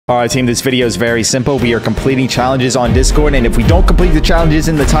Alright team, this video is very simple. We are completing challenges on Discord, and if we don't complete the challenges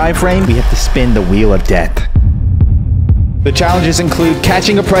in the time frame, we have to spin the wheel of death. The challenges include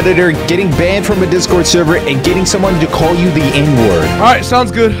catching a predator, getting banned from a Discord server, and getting someone to call you the N-word. Alright, sounds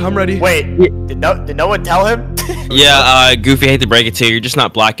good. I'm ready. Wait, did no one tell him? Yeah, Goofy, I hate to break it to you. You're just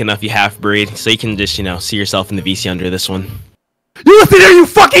not black enough, you half-breed. So you can just, see yourself in the VC under this one. You listen here, you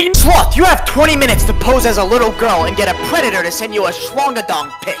fucking Sloth, you have 20 minutes to pose as a little girl and get a predator to send you a schwangadong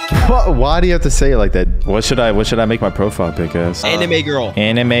pic. What? Why do you have to say it like that? What should I make my profile pic as? Anime girl.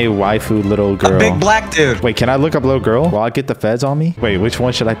 Anime waifu little girl. A big black dude. Wait, can I look up little girl while I get the feds on me? Wait, which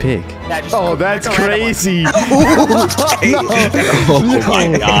one should I pick? Yeah, Oh, that's crazy. Oh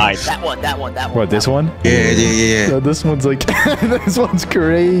my god. That one. What, this one? Yeah. No, this one's like, this one's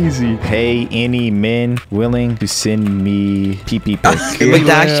crazy. Hey, any men willing to send me pee-pee pic? Wait,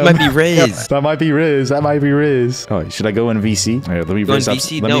 that actually might be Riz. That might be Riz. Oh, should I go in VC? All right, let me Go in Riz up.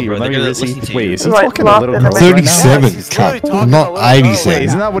 VC? Let No, me bro, they're gonna Riz. listen to Wait, you. is he talking a little girl right now? 37, not 87. Wait,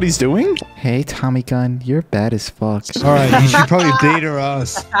 isn't that what he's doing? Hey, Tommy Gun, you're bad as fuck. Alright, you should probably date her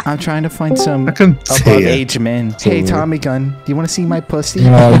ass. I'm trying to find some I can say it. above-age men. Hey, Tommy Gun, do you want to see my pussy?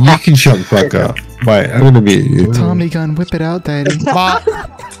 No, you can shut the fuck up. Wait, I'm gonna be you. Tommy Gun, whip it out, daddy.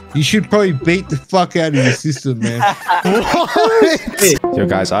 You should probably bait the fuck out of your sister, man. What? Yo,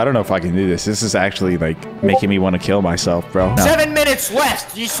 guys, I don't know if I can do this. This is actually, like, making me want to kill myself, bro. No. 7 minutes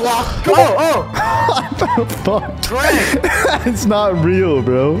left, YeSloth. What the fuck? Greg. It's not real,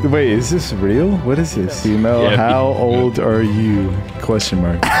 bro. Wait, is this real? What is this? Female, Yeah, how old are you? Question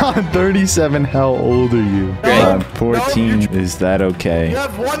mark. 37, how old are you? No, 14, is that okay? You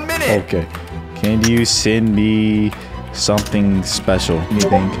have 1 minute. Okay. Can you send me something special, you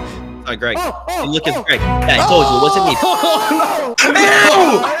think? Greg. Look at Greg. Yeah, I told you. It wasn't me.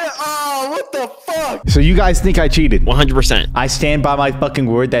 Oh, what the fuck? So you guys think I cheated? 100%. I stand by my fucking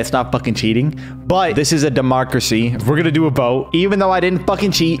word. That's not fucking cheating. But this is a democracy. If we're gonna do a vote, even though I didn't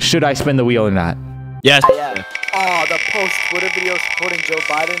fucking cheat, should I spin the wheel or not? Yes. Yeah. Oh, the post Twitter video supporting Joe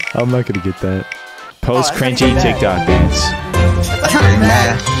Biden. I'm not gonna get that. Post I thought you cringy did that. TikTok dance.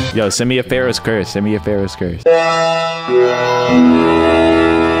 Nah. Yo, send me a Pharaoh's curse. Send me a Pharaoh's curse.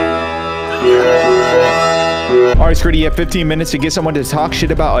 Alright, YESCREEDI, you have 15 minutes to get someone to talk shit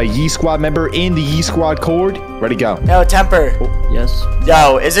about a YeSquad member in the YeSquad Cord. Ready, go. Yo, Temper. Yes.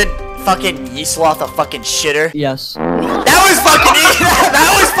 Yo, isn't fucking YeSloth a fucking shitter? Yes. That was fucking easy.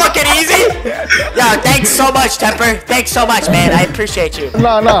 That was fucking easy. Yo, thanks so much, Temper. Thanks so much, man. I appreciate you.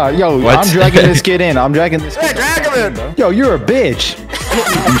 Nah, yo, What? I'm dragging this kid in. I'm dragging this Yeah, kid drag him in. Yo, you're a bitch.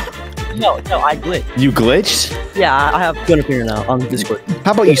 No, I glitched. You glitched? Yeah, I have Twitter here now on Discord.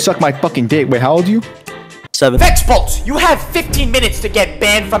 How about you suck my fucking dick? Wait, how old are you? 7. YEVEXBOLTS, you have 15 minutes to get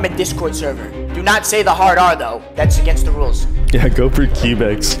banned from a Discord server. Do not say the hard R though. That's against the rules. Yeah, go for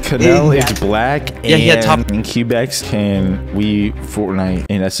Quebex. Canal is black, Yeah, he had and top- in Quebex can we Fortnite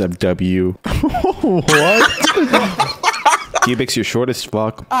in SFW. What? Quebex, you're short as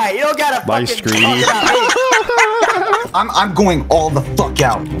fuck. Alright, you don't gotta fucking YESCREEDI. talk about me. I'm going all the fuck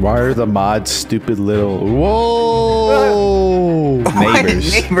out. Why are the mods stupid little? Whoa!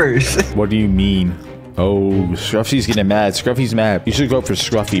 Neighbors. Neighbors. What do you mean? Oh, Scruffy's getting mad. Scruffy's mad. You should go for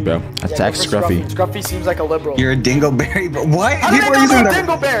Scruffy, bro. Attack Scruffy. Scruffy seems like a liberal. You're a dingleberry, but what? How did I People are know using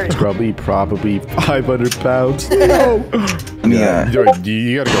about that. Dingleberry? Scruffy probably 500 pounds. No. Yeah.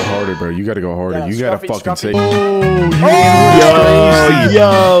 You gotta go harder, bro. You gotta go harder. Yeah, You gotta Scruffy, fucking say. Scruffy.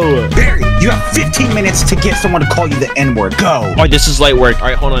 Yo. Barry, you have 15 minutes to get someone to call you the N-word. Go. Alright, this is light work.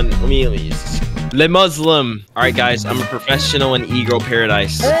 Alright, hold on. Let me Le Muslim. Alright, guys. I'm a professional in e-girl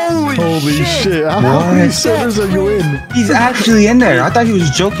paradise. Holy shit. How many servers are you in? He's actually in there. I thought he was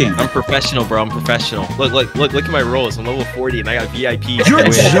joking. I'm professional, bro. I'm professional. Look at my rolls. I'm level 40 and I got VIP. You're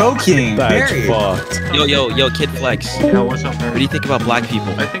joking, That's Barry. fucked. Yo, Kid Flex. Yeah, what's up, What Barry? do you think about black people?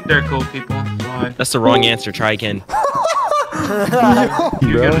 I think they're cool people. Why? That's the wrong answer. Try again.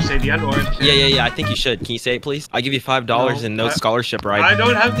 You Bro. gotta say the N-word. Yeah. I think you should. Can you say it, please? I'll give you $5 and no scholarship I ride.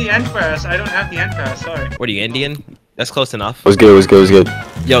 don't have the N-pass. Sorry. What are you, Indian? That's close enough. What's good?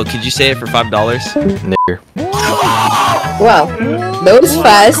 Yo, could you say it for $5? Nigger. Wow, that was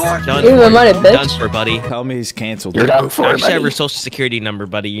fast. Done. Give me my money, Done bitch. for, buddy. Tell me he's canceled. You're done for, Actually, I have your social security number,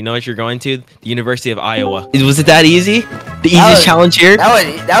 buddy. You know what you're going to? The University of Iowa. Was it that easy? The easiest challenge here?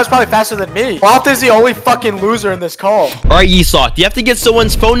 That was probably faster than me. Sloth is the only fucking loser in this call. Alright, YeSloth, you have to get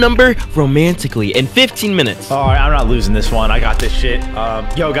someone's phone number romantically in 15 minutes. Alright, I'm not losing this one. I got this shit.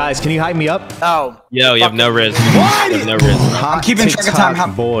 Yo, guys, can you hype me up? Oh. Yo, you have no risk. You have no risk. Hot keeping track of TikTok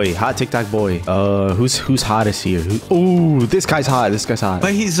time. boy. Hot TikTok boy. Who's hottest here? Ooh, this guy's hot. This guy's hot.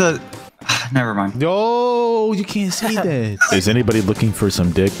 But he's a Never mind. No, you can't say that. Is anybody looking for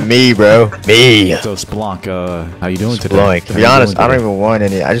some dick? Me, bro. Me. So Splunk, how you doing today? Blowing. To be honest, I don't even want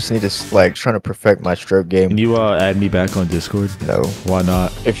any. I just need to like trying to perfect my stroke game. Can you add me back on Discord? No. Why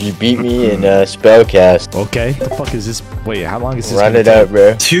not? If you beat me in spellcast. Okay. What the fuck is this? Wait, how long is this? Run it up,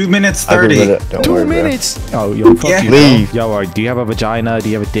 bro. 2 minutes I'll be 30. with it. Don't 2 worry, bro. minutes. Oh, yo, fuck Yeah. you. Leave. Yo, do you have a vagina? Do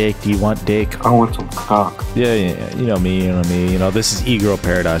you have a dick? Do you want dick? I want some cock. Yeah, you know me, You know, this is e-girl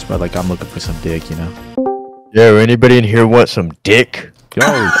paradise, but like I'm looking for some dick, you know. Yo, anybody in here want some dick? Yo,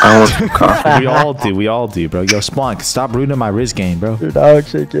 I want some cock. we all do, bro. Yo, Splunk, stop ruining my Riz game, bro.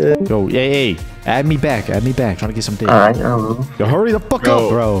 Dog again. Yo, hey, add me back, trying to get some dick. Alright, I will. Yo, hurry the fuck up,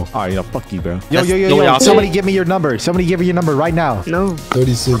 bro. Alright, yo, fuck you, bro. Yo, That's- somebody give me your number. Somebody give me your number right now. No.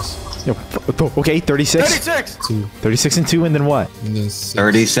 36. Yo, okay, 36. 36 and 2, and then what? And then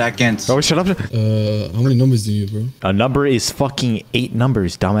 30 seconds. Oh, shut up. how many numbers do you need, bro? A number is fucking 8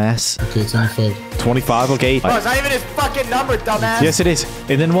 numbers, dumbass. Okay, 25. 25, okay. Bro, it's not even his fucking number, dumbass. Yes, it is.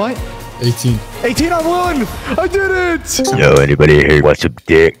 And then what? 18. 18, I won! I did it! Yo, anybody here want some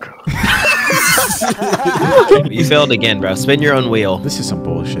dick? You failed again, bro. Spin your own wheel. This is some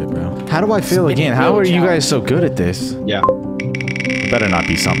bullshit, bro. How do I feel again? How are you guys so good at this? Yeah. It better not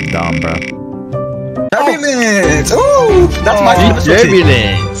be something dumb, bro. Turbulence. Ooh, that's my specialty.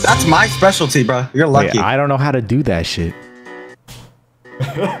 Turbulence. That's my specialty, bro. You're lucky. Wait, I don't know how to do that shit.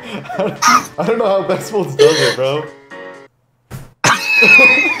 I don't know how YESLOTH does it, bro.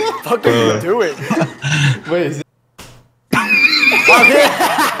 Fuck are you doing? Wait, is it?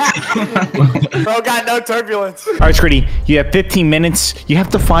 Bro got no turbulence. All right, Screedy, you have 15 minutes. You have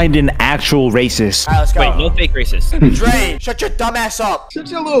to find an actual racist. Alright, let's go. Wait, no fake racist. Dre, shut your dumb ass up. Shut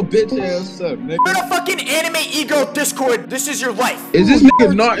your little bitch ass up, nigga. You're in a fucking anime ego Discord. This is your life. Is this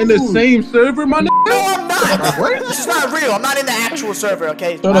nigga not in the same server, my nigga? No, I'm not. This is not real. I'm not in the actual server,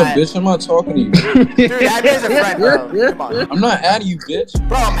 okay? Shut up, bitch. I'm not talking to you. Dude, add me as a friend, bro. Come on. I'm not adding you, bitch.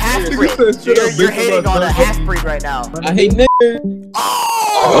 Bro, I'm half-breed. Shut up, You're bitch. hating on a half-breed right now. I hate niggas.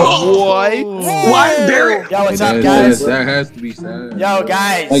 What? Why, Barry? Yo, what's up, guys? That has to be sad. Yo,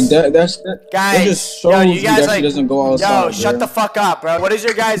 guys. Like that Guys. just shows Yo, you you guys that like. she doesn't go outside. Yo, shut bro. the fuck up, bro. What is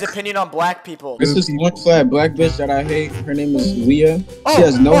your guys' opinion on black people? This is one flat black bitch that I hate. Her name is Leah. Oh, She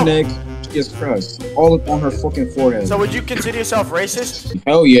has no oh. neck. She has crust all up on her fucking forehead. So would you consider yourself racist?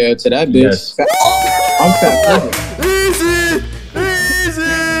 Hell yeah, to that bitch. Yes. I'm fat. Easy! Easy!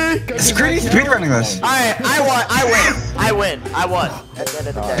 Screedy speedrunning this. Alright, I win. I won. At the end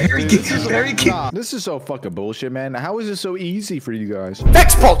of the day. Very cute. This is so fucking bullshit, man. How is this so easy for you guys?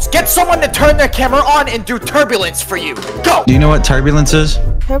 YEVEXBOLTS, get someone to turn their camera on and do turbulence for you. Go! Do you know what turbulence is?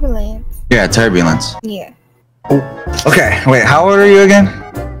 Turbulence. Yeah, turbulence. Yeah. Okay, wait, how old are you again?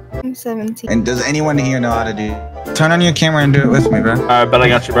 I'm 17. And does anyone here know how to do? Turn on your camera and do it with me, bro. Alright, but I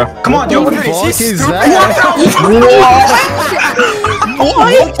got you, bro. Come on, yo. Dude, is he fuck is stupid? that?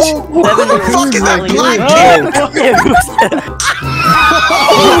 What the fuck is that black kid?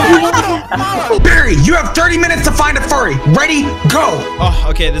 Barry, you have 30 minutes to find a furry. Ready? Go. Oh,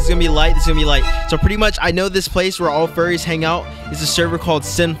 okay, this is gonna be light. So pretty much, I know this place where all furries hang out is a server called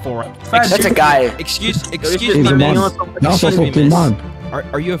Sinful. That's a guy. Excuse me, man. Excuse me, miss.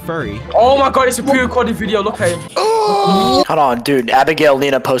 Are you a furry? Oh my god, it's a pre-recorded video. Look at him. Hold on, dude. Abigail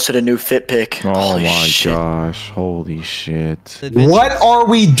Lena posted a new fit pic. Oh Holy my shit. gosh. Holy shit. What are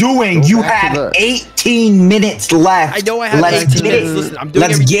we doing? You have 18 minutes left. I know I have Let's 18 get minutes. it. Listen, I'm doing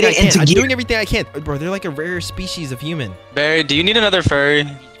Let's everything get I it can. into I'm gear. doing everything I can. Bro, they're like a rare species of human. Barry, do you need another furry?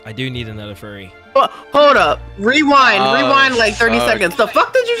 I do need another furry. Hold up. Rewind like 30 seconds. The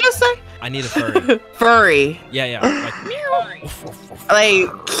fuck did you just say? I need a furry. Furry. Yeah. Like,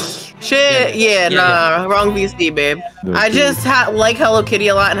 shit. Yeah, nah. Wrong VC, babe. I just like Hello Kitty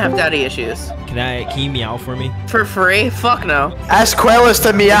a lot and have daddy issues. Can you meow for me? For free? Fuck no. Ask Quailus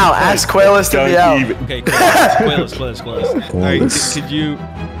to meow. Ask Quailus to meow. Okay, Quailus. Alright, could you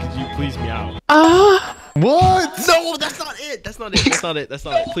please meow? What? No, that's not it. That's not it.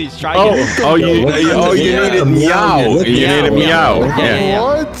 Please try again. You needed meow. You needed meow. Yeah.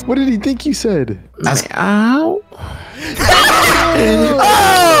 What? What did he think you said? Oh!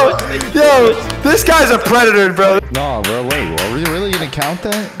 Yo, this guy's a predator, bro. No, bro, wait. Are we really gonna count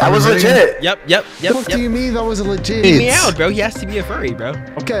that? That was legit. Yep. What do you mean that was a legit? He meowed, bro. He has to be a furry, bro.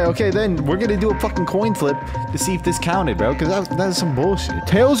 Okay, then we're gonna do a fucking coin flip to see if this counted, bro, because that is some bullshit.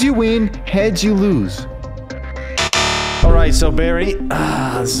 Tails you win, heads you lose. All right, so Barry,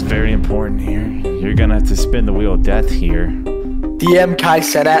 this is very important here. You're gonna have to spin the wheel of death here. DM Kai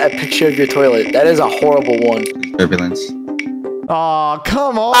sent out a picture of your toilet. That is a horrible one. Turbulence. Oh,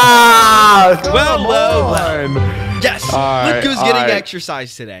 come on. Ah! Come on. Yes. Look who's getting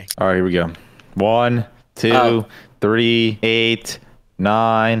exercise today. All right, here we go. 1, 2, 3, 8,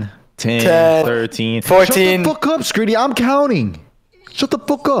 9, 10, 13, 14. Shut the fuck up, Screedy. I'm counting. Shut the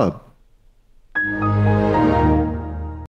fuck up.